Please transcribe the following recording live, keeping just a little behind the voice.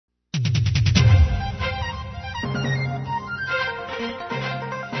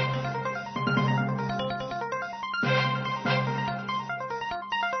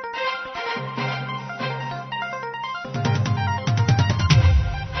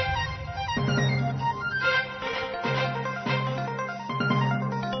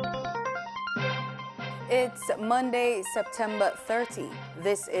It's Monday, September 30.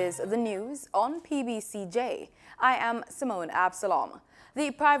 This is the news on PBCJ. I am Simone Absalom.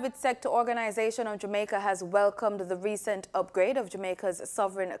 The private sector organization of Jamaica has welcomed the recent upgrade of Jamaica's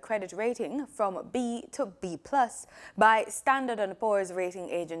sovereign credit rating from B to B+ by Standard & Poor's rating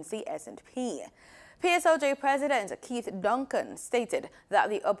agency S&P. PSOJ President Keith Duncan stated that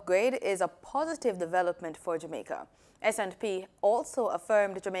the upgrade is a positive development for Jamaica. S&P also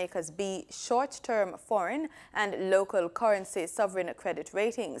affirmed Jamaica's B short-term foreign and local currency sovereign credit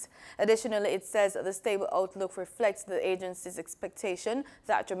ratings. Additionally, it says the stable outlook reflects the agency's expectation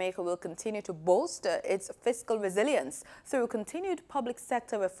that Jamaica will continue to bolster its fiscal resilience through continued public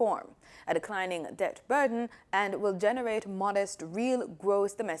sector reform, a declining debt burden, and will generate modest real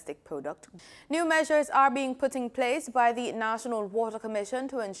gross domestic product. New measures are being put in place by the National Water Commission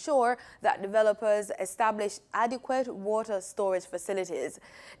to ensure that developers establish adequate water storage facilities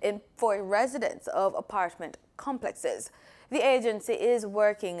for residents of apartment complexes. The agency is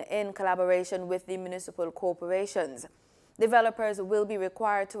working in collaboration with the municipal corporations. Developers will be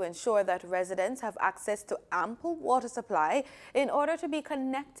required to ensure that residents have access to ample water supply in order to be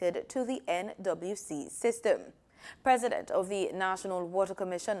connected to the NWC system. President of the National Water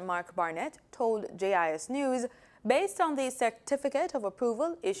Commission, Mark Barnett, told JIS News, based on the certificate of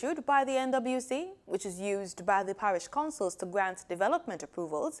approval issued by the NWC, which is used by the parish councils to grant development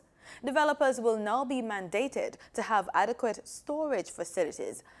approvals, developers will now be mandated to have adequate storage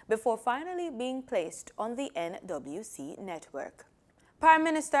facilities before finally being placed on the NWC network. Prime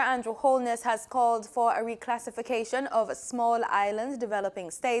Minister Andrew Holness has called for a reclassification of small island developing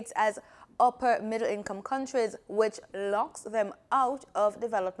states as upper middle-income countries, which locks them out of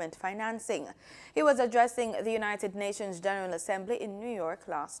development financing. He was addressing the United Nations General Assembly in New York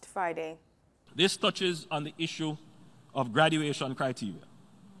last Friday. This touches on the issue of graduation criteria,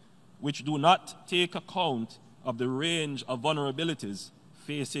 which do not take account of the range of vulnerabilities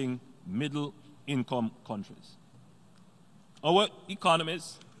facing middle-income countries. Our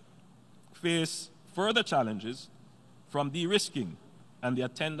economies face further challenges from de-risking and the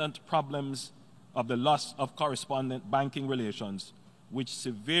attendant problems of the loss of correspondent banking relations, which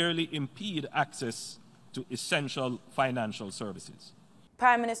severely impede access to essential financial services.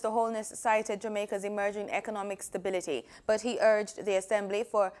 Prime Minister Holness cited Jamaica's emerging economic stability, but he urged the Assembly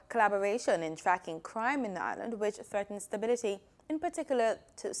for collaboration in tracking crime in the island, which threatens stability, in particular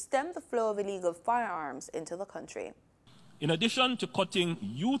to stem the flow of illegal firearms into the country. In addition to cutting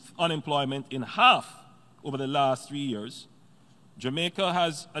youth unemployment in half over the last 3 years, Jamaica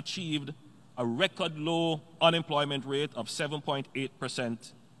has achieved a record low unemployment rate of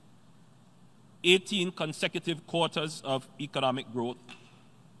 7.8%, 18 consecutive quarters of economic growth,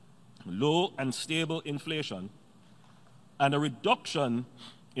 low and stable inflation, and a reduction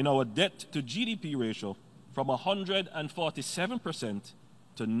in our debt to GDP ratio from 147%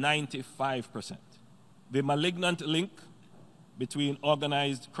 to 95%. The malignant link between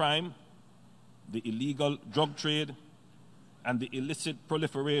organized crime, the illegal drug trade, and the illicit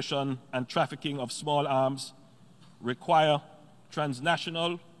proliferation and trafficking of small arms require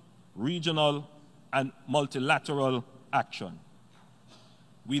transnational, regional, and multilateral action.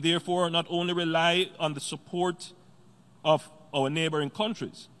 We therefore not only rely on the support of our neighboring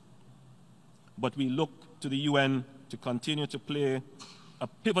countries, but we look to the UN to continue to play a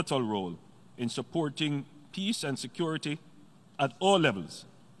pivotal role in supporting peace and security at all levels,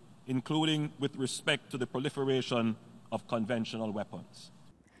 including with respect to the proliferation of conventional weapons.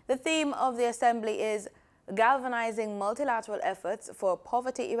 The theme of the Assembly is galvanizing multilateral efforts for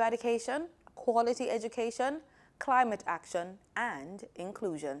poverty eradication, quality education, climate action, and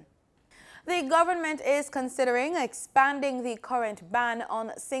inclusion. The government is considering expanding the current ban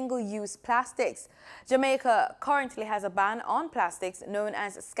on single-use plastics. Jamaica currently has a ban on plastics known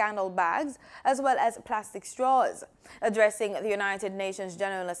as scandal bags, as well as plastic straws. Addressing the United Nations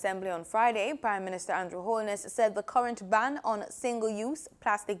General Assembly on Friday, Prime Minister Andrew Holness said the current ban on single-use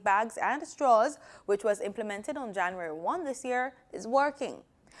plastic bags and straws, which was implemented on January 1 this year, is working.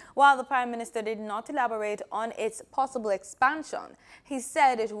 While the Prime Minister did not elaborate on its possible expansion, he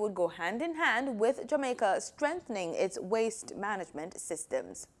said it would go hand in hand with Jamaica strengthening its waste management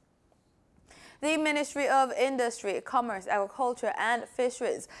systems. The Ministry of Industry, Commerce, Agriculture and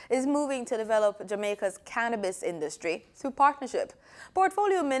Fisheries is moving to develop Jamaica's cannabis industry through partnership.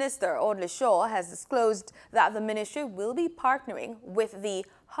 Portfolio Minister Audley Shaw has disclosed that the ministry will be partnering with the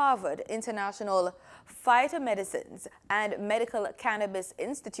Harvard International Phytomedicines and Medical Cannabis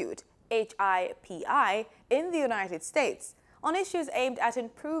Institute, HIPI, in the United States on issues aimed at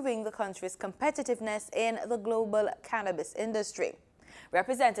improving the country's competitiveness in the global cannabis industry.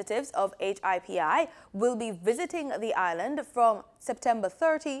 Representatives of HIPI will be visiting the island from September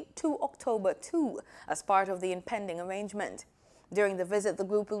 30 to October 2 as part of the impending arrangement. During the visit, the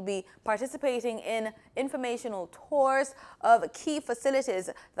group will be participating in informational tours of key facilities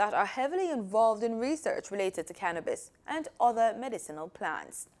that are heavily involved in research related to cannabis and other medicinal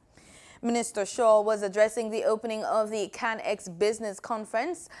plants. Minister Shaw was addressing the opening of the CanX Business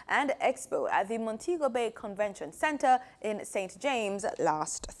Conference and Expo at the Montego Bay Convention Center in St. James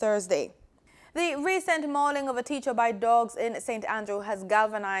last Thursday. The recent mauling of a teacher by dogs in St. Andrew has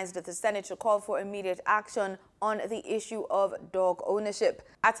galvanized the Senate to call for immediate action on the issue of dog ownership.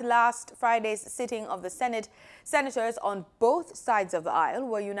 At last Friday's sitting of the Senate, senators on both sides of the aisle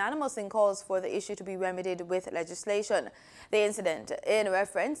were unanimous in calls for the issue to be remedied with legislation. The incident in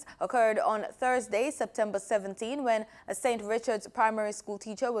reference occurred on Thursday, September 17, when a St. Richard's primary school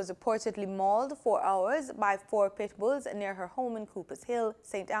teacher was reportedly mauled for hours by 4 pit bulls near her home in Coopers Hill,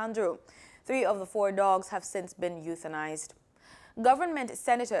 St. Andrew. 3 of the 4 dogs have since been euthanized. Government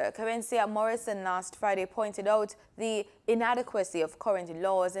Senator Carencia Morrison last Friday pointed out the inadequacy of current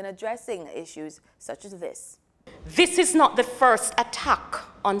laws in addressing issues such as this. This is not the first attack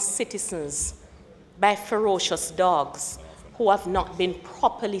on citizens by ferocious dogs who have not been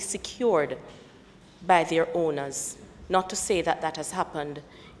properly secured by their owners. Not to say that that has happened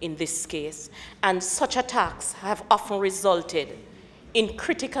in this case. And such attacks have often resulted in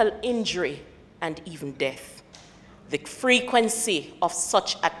critical injury and even death. The frequency of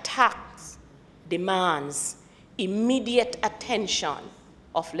such attacks demands immediate attention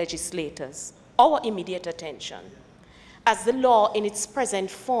of legislators, our immediate attention, as the law in its present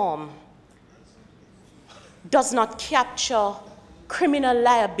form does not capture criminal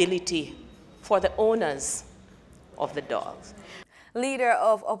liability for the owners of the dogs. Leader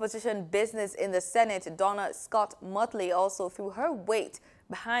of opposition business in the Senate, Donna Scott Mutley, also threw her weight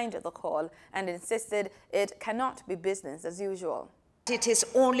behind the call and insisted it cannot be business as usual. It is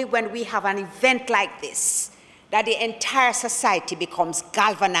only when we have an event like this that the entire society becomes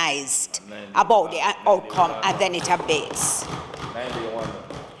galvanized about the outcome, and then it abates.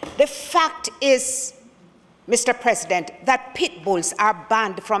 The fact is, Mr. President, that pit bulls are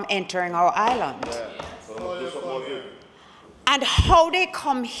banned from entering our island. And how they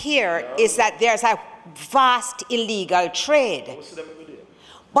come here is that there's a vast illegal trade.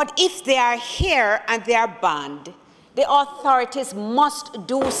 But if they are here and they are banned, the authorities must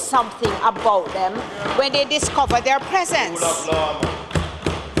do something about them when they discover their presence.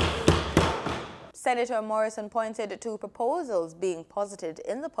 Senator Morrison pointed to proposals being posited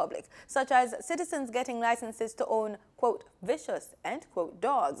in the public, such as citizens getting licenses to own, quote, vicious, end quote,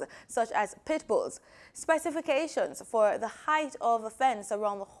 dogs, such as pit bulls, specifications for the height of a fence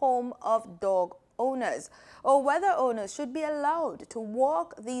around the home of dog owners, or whether owners should be allowed to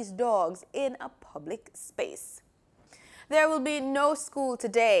walk these dogs in a public space. There will be no school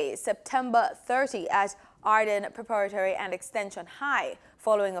today, September 30, at Arden Preparatory and Extension High,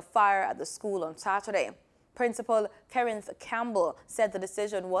 following a fire at the school on Saturday. Principal Karen Campbell said the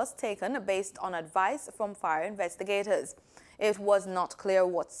decision was taken based on advice from fire investigators. It was not clear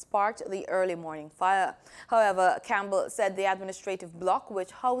what sparked the early morning fire. However, Campbell said the administrative block,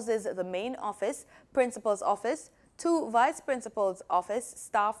 which houses the main office, principal's office, 2 vice principal's office,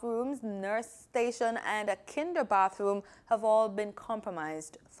 staff rooms, nurse station, and a kinder bathroom have all been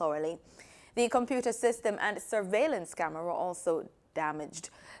compromised thoroughly. The computer system and surveillance camera were also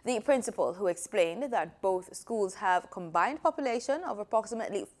damaged. The principal, who explained that both schools have a combined population of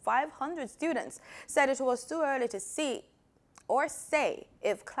approximately 500 students, said it was too early to see or say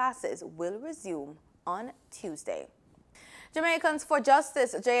if classes will resume on Tuesday. Jamaicans for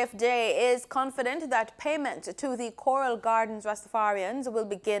Justice, JFJ, is confident that payment to the Coral Gardens Rastafarians will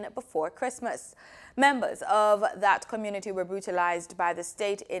begin before Christmas. Members of that community were brutalized by the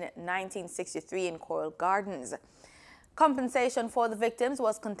state in 1963 in Coral Gardens. Compensation for the victims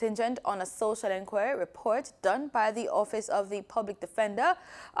was contingent on a social inquiry report done by the Office of the Public Defender,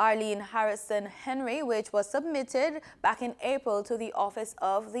 Arlene Harrison Henry, which was submitted back in April to the Office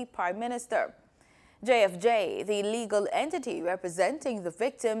of the Prime Minister. JFJ, the legal entity representing the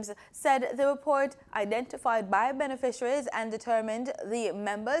victims, said the report identified by beneficiaries and determined the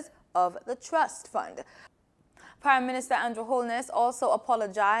members of the trust fund. Prime Minister Andrew Holness also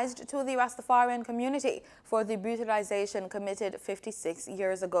apologized to the Rastafarian community for the brutalization committed 56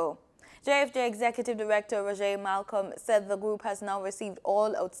 years ago. JFJ Executive Director Roger Malcolm said the group has now received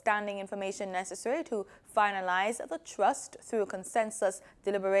all outstanding information necessary to finalize the trust through consensus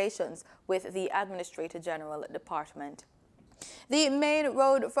deliberations with the Administrator General Department. The main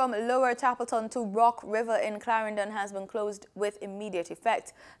road from Lower Chapelton to Rock River in Clarendon has been closed with immediate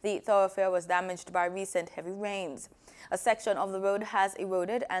effect. The thoroughfare was damaged by recent heavy rains. A section of the road has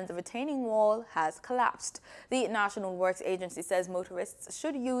eroded and the retaining wall has collapsed. The National Works Agency says motorists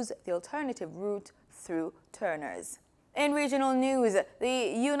should use the alternative route through Turners. In regional news,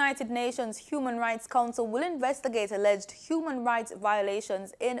 the United Nations Human Rights Council will investigate alleged human rights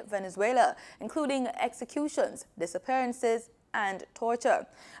violations in Venezuela, including executions, disappearances, and torture.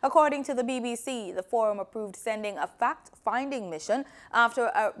 According to the BBC, the forum approved sending a fact-finding mission after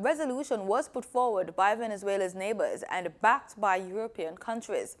a resolution was put forward by Venezuela's neighbors and backed by European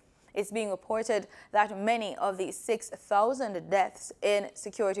countries. It's being reported that many of the 6,000 deaths in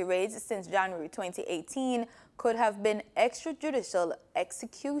security raids since January 2018 could have been extrajudicial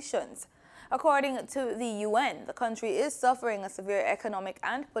executions. According to the UN, the country is suffering a severe economic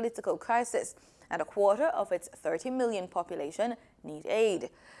and political crisis, and a quarter of its 30 million population need aid.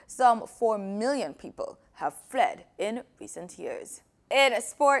 Some 4 million people have fled in recent years. In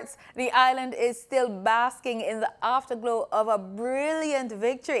sports, the island is still basking in the afterglow of a brilliant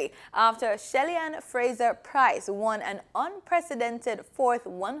victory after Shelly-Ann Fraser-Pryce won an unprecedented fourth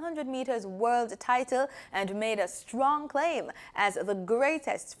 100 meters world title and made a strong claim as the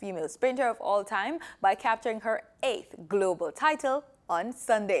greatest female sprinter of all time by capturing her 8th global title on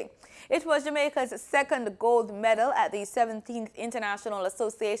Sunday. It was Jamaica's second gold medal at the 17th International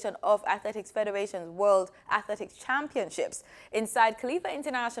Association of Athletics Federation's World Athletics Championships inside Khalifa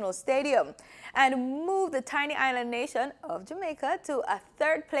International Stadium and moved the tiny island nation of Jamaica to a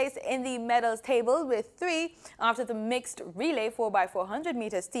third place in the medals table with 3 after the mixed relay 4x400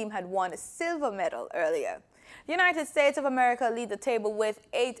 meters team had won a silver medal earlier. The United States of America lead the table with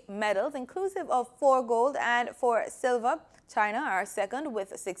 8 medals, inclusive of 4 gold and 4 silver. China are second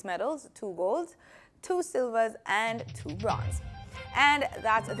with 6 medals, 2 golds, 2 silvers, and 2 bronze. And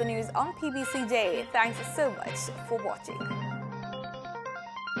that's the news on PBCJ. Thanks so much for watching.